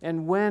room,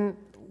 and when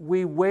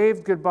we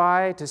waved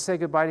goodbye to say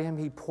goodbye to him,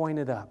 he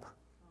pointed up.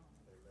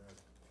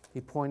 He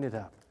pointed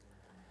up.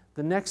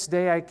 The next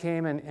day I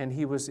came and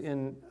he was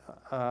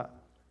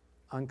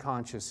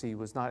unconscious. He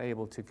was not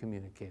able to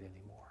communicate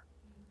anymore.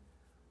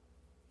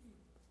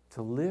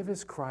 To live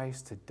is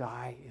Christ, to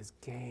die is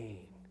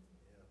gain.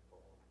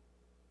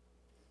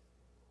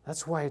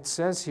 That's why it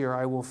says here,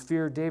 I will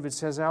fear, David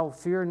says, I will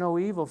fear no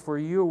evil, for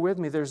you are with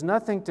me. There's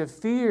nothing to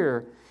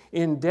fear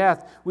in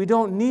death. We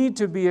don't need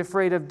to be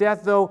afraid of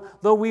death, though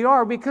we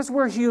are, because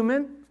we're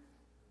human.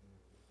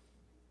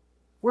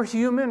 We're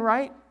human,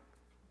 right?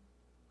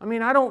 I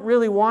mean, I don't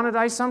really want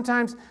it.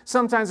 Sometimes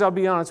I'll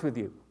be honest with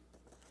you.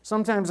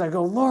 Sometimes I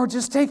go, Lord,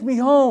 just take me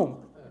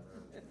home.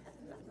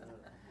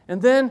 And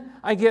then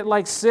I get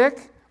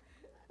sick,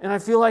 and I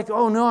feel like,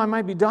 oh no, I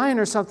might be dying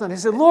or something. I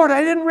said, Lord,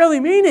 I didn't really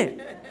mean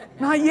it.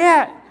 Not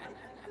yet.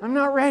 I'm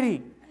not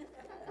ready.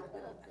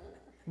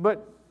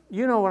 But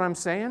you know what I'm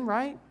saying,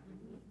 right?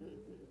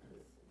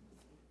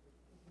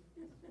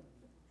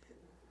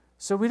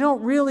 So we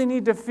don't really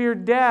need to fear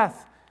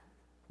death.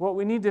 What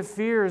we need to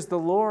fear is the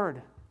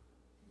Lord.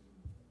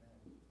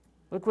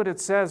 Look what it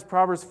says,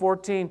 Proverbs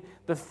 14.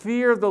 The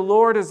fear of the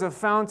Lord is a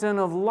fountain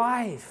of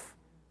life,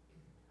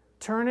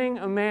 turning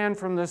a man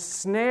from the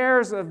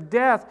snares of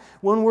death.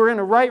 When we're in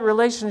a right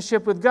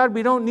relationship with God,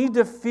 we don't need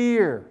to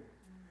fear.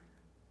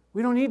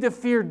 We don't need to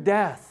fear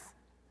death,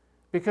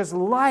 because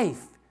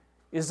life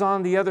is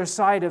on the other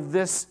side of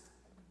this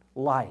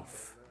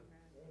life.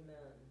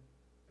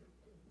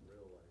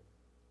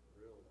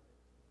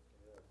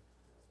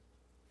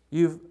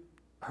 You've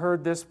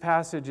heard this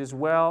passage as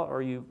well,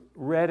 or you've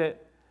read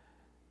it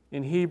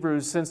in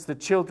Hebrews. Since the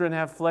children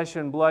have flesh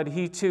and blood,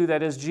 He too,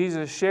 that is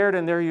Jesus, shared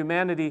in their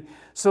humanity,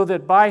 so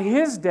that by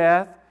His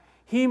death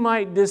He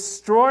might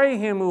destroy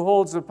him who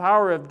holds the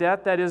power of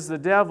death, that is the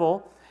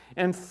devil,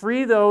 and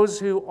free those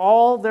who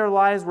all their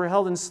lives were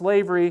held in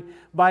slavery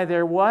by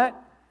their what?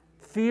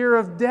 Fear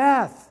of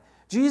death.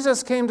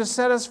 Jesus came to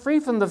set us free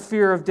from the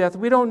fear of death.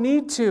 We don't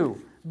need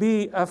to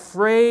be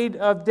afraid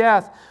of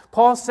death.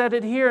 Paul said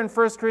it here in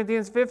 1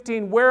 Corinthians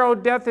 15, where, O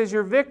death, is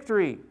your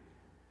victory?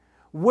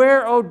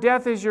 Where, O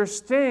death, is your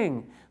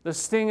sting? The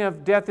sting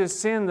of death is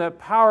sin, the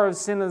power of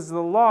sin is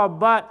the law,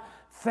 but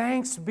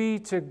thanks be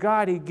to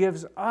God, He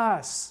gives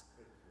us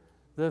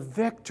the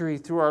victory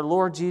through our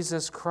Lord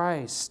Jesus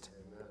Christ.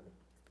 Amen.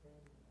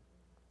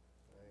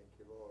 Thank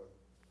you, Lord.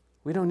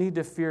 We don't need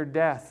to fear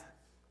death.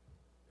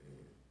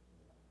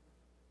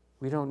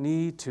 We don't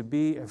need to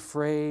be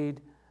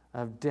afraid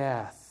of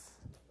death,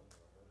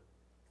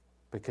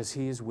 because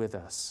He is with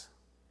us.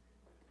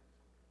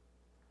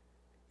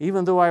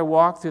 Even though I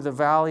walk through the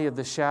valley of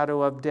the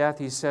shadow of death,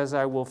 He says,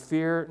 I will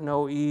fear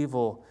no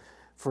evil,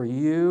 for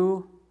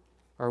you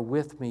are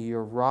with me.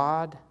 Your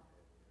rod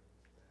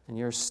and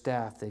your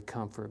staff, they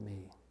comfort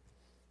me.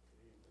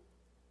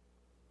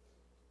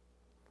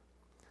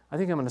 I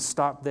think I'm going to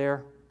stop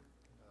there.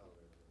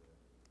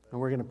 And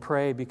we're going to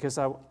pray, because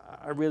I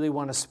really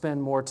want to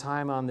spend more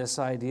time on this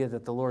idea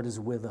that the Lord is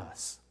with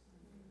us.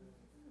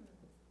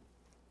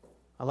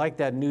 I like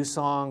that new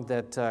song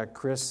that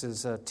Chris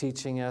is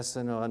teaching us,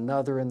 and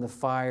Another in the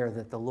Fire,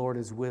 that the Lord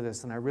is with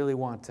us. And I really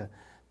want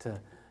to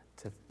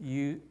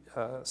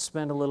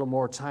spend a little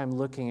more time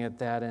looking at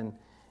that and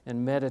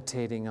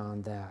meditating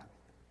on that.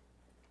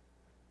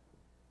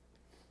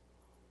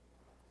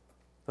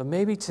 But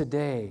maybe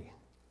today,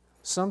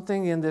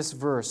 something in this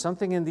verse,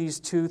 something in these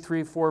 2,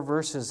 3, 4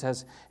 verses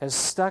has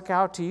stuck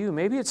out to you.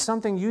 Maybe it's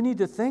something you need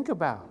to think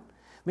about.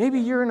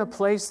 Maybe you're in a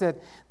place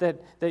that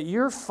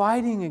you're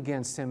fighting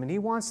against Him, and He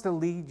wants to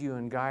lead you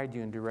and guide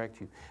you and direct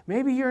you.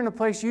 Maybe you're in a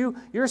place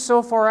you're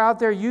so far out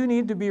there, you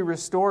need to be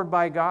restored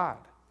by God.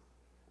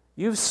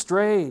 You've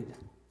strayed.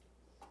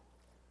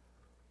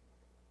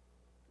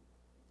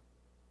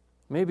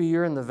 Maybe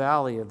you're in the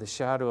valley of the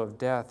shadow of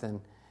death,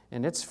 and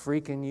it's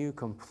freaking you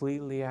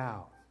completely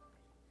out.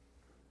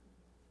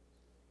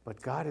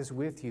 But God is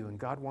with you, and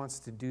God wants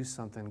to do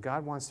something.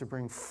 God wants to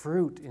bring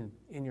fruit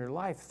in your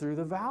life through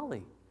the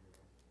valley.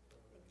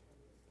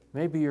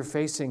 Maybe you're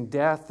facing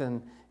death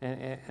and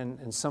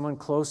someone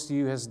close to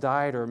you has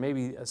died, or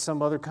maybe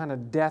some other kind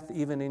of death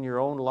even in your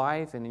own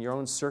life and in your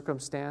own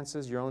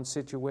circumstances, your own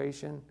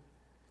situation.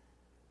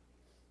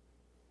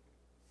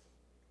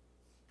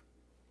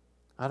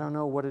 I don't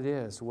know what it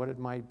is, what it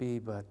might be,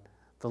 but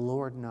the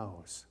Lord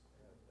knows.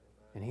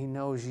 And He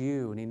knows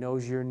you, and He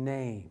knows your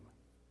name.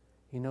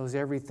 He knows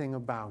everything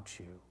about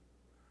you.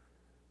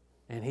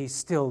 And He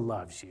still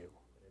loves you.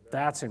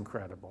 That's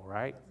incredible,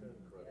 right?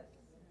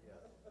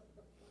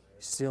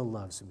 He still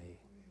loves me.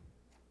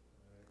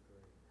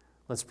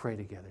 Let's pray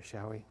together,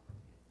 shall we?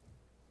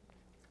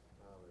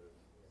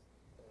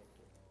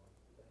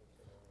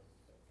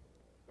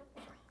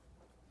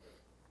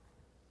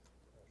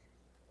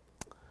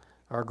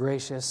 Our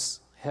gracious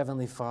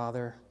Heavenly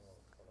Father,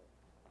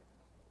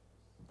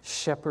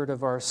 Shepherd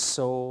of our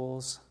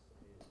souls,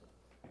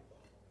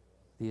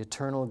 the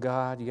eternal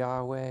God,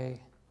 Yahweh,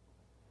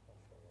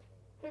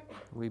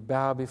 we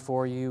bow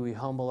before You, we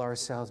humble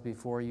ourselves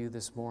before You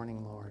this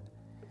morning, Lord.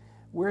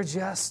 We're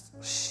just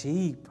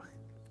sheep.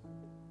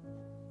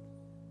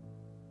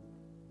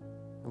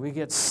 And we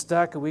get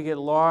stuck, and we get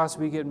lost,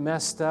 we get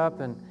messed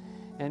up, and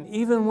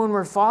even when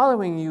we're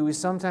following You, we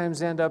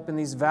sometimes end up in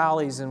these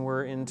valleys and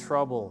we're in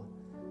trouble.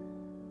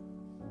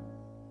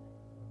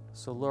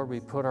 So Lord, we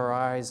put our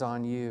eyes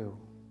on You.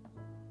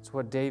 It's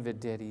what David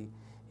did.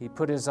 He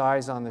put his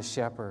eyes on the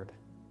shepherd.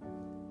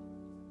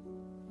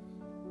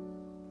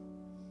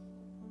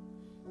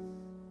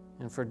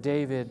 And for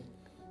David,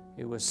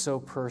 it was so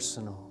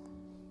personal,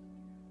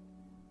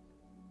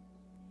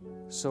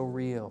 so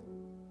real,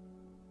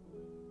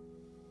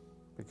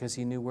 because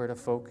he knew where to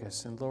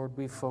focus. And Lord,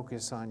 we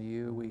focus on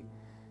You.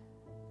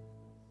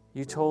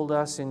 You told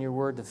us in Your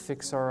word to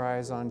fix our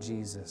eyes on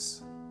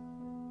Jesus,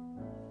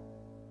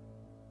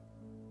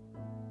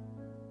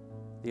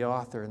 the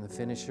author and the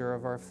finisher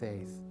of our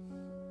faith,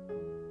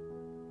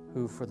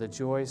 who for the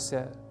joy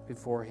set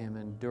before Him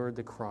endured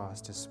the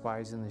cross,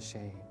 despising the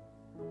shame,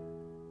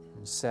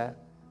 and sat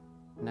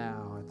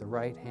now at the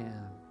right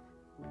hand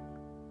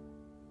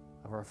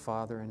of our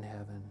Father in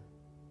heaven.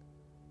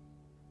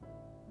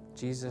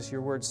 Jesus,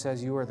 your word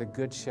says you are the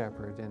good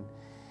shepherd,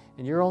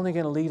 and you're only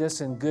going to lead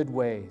us in good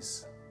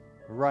ways,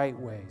 right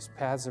ways,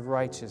 paths of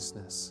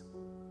righteousness.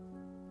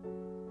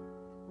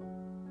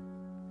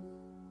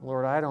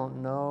 Lord, I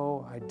don't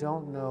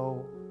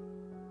know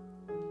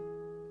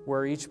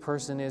where each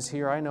person is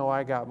here. I know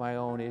I got my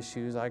own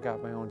issues, I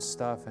got my own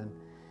stuff,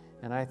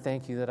 and I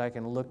thank you that I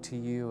can look to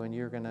you, and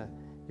you're going to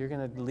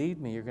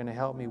lead me, you're going to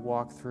help me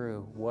walk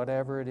through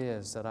whatever it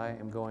is that I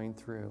am going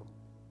through.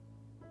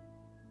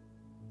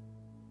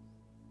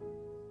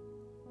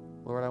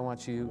 Lord,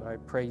 I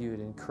pray you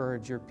to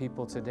encourage your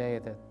people today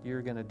that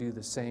you're going to do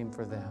the same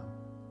for them.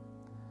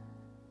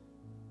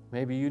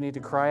 Maybe you need to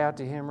cry out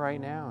to him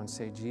right now and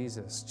say,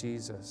 Jesus,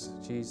 Jesus,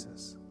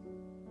 Jesus,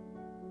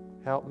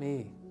 help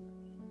me.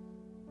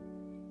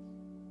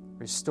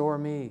 Restore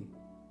me.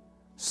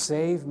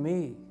 Save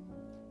me.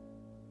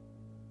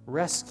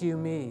 Rescue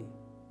me.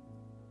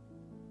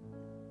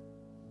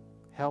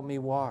 Help me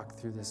walk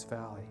through this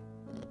valley.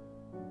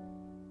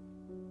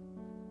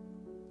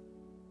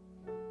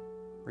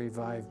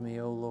 Revive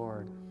me, O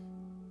Lord.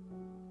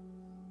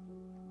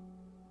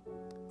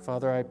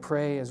 Father, I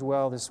pray as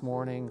well this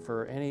morning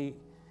for any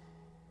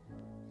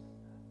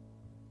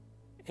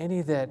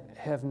that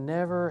have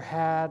never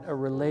had a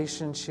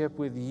relationship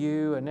with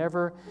you and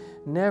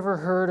never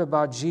heard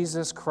about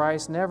Jesus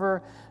Christ,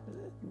 never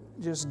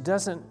just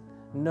doesn't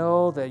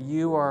know that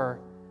you are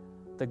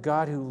the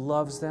God who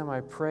loves them.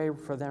 I pray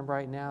for them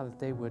right now that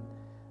they would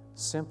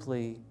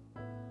simply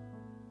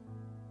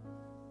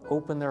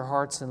open their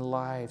hearts and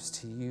lives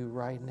to you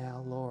right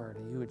now, Lord,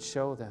 and you would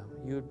show them,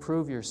 you would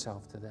prove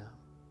yourself to them.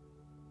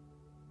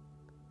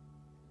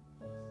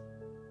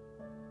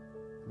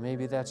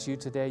 Maybe that's you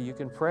today. You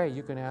can pray.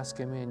 You can ask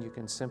him in. You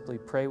can simply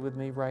pray with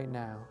me right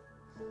now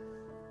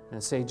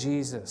and say,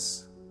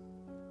 Jesus,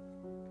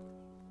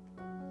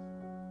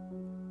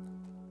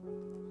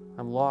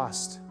 I'm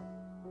lost.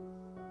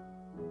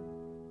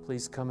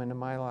 Please come into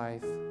my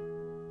life.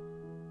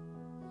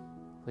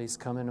 Please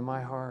come into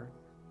my heart.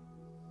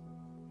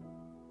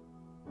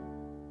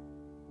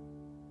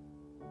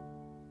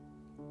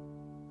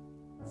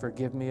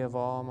 Forgive me of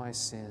all my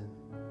sin.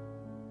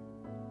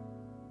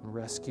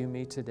 Rescue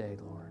me today,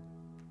 Lord.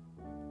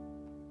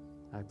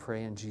 I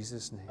pray in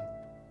Jesus' name.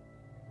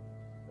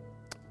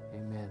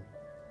 Amen.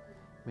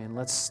 Amen.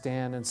 Let's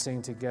stand and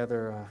sing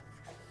together.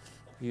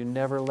 You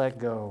never let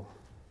go.